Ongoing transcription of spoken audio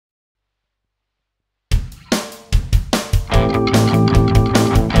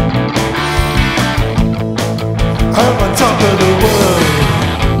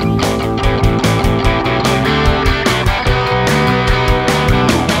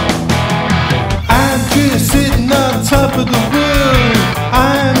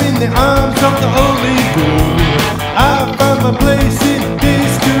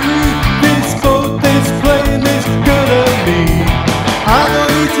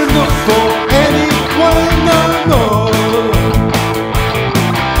look for anyone no more.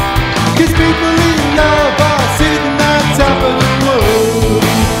 'Cause people in love are sitting on top of the world.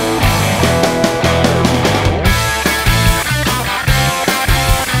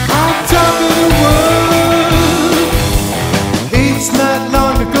 On top of the world. It's not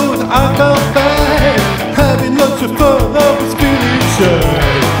long ago that I felt bad, having lots of fun, I was feeling sad.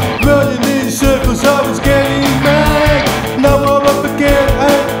 Running in circles, I was getting mad. Now I'm up again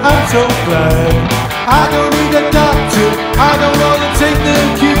and I'm so glad. I don't need a doctor, I don't wanna take the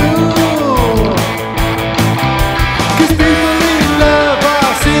cure. 'Cause people in love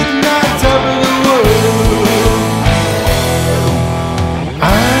are sitting on top of the world.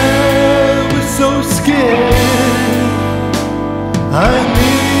 I was so scared, I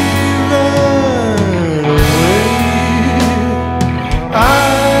nearly ran away. I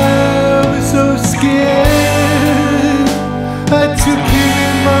was so scared, I took you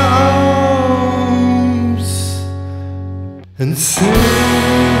in my arms and said,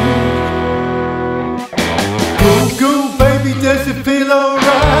 go, go baby, does it feel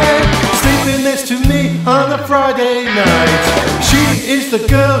alright? Sleeping next to me on a Friday night. She is the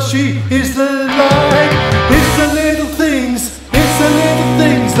girl, she is the light. It's the little things, it's the little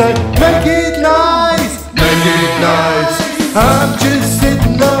things that make it nice, make it nice. I'm just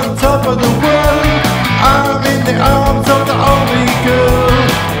sitting on top of the world, I'm in the arms of the only girl.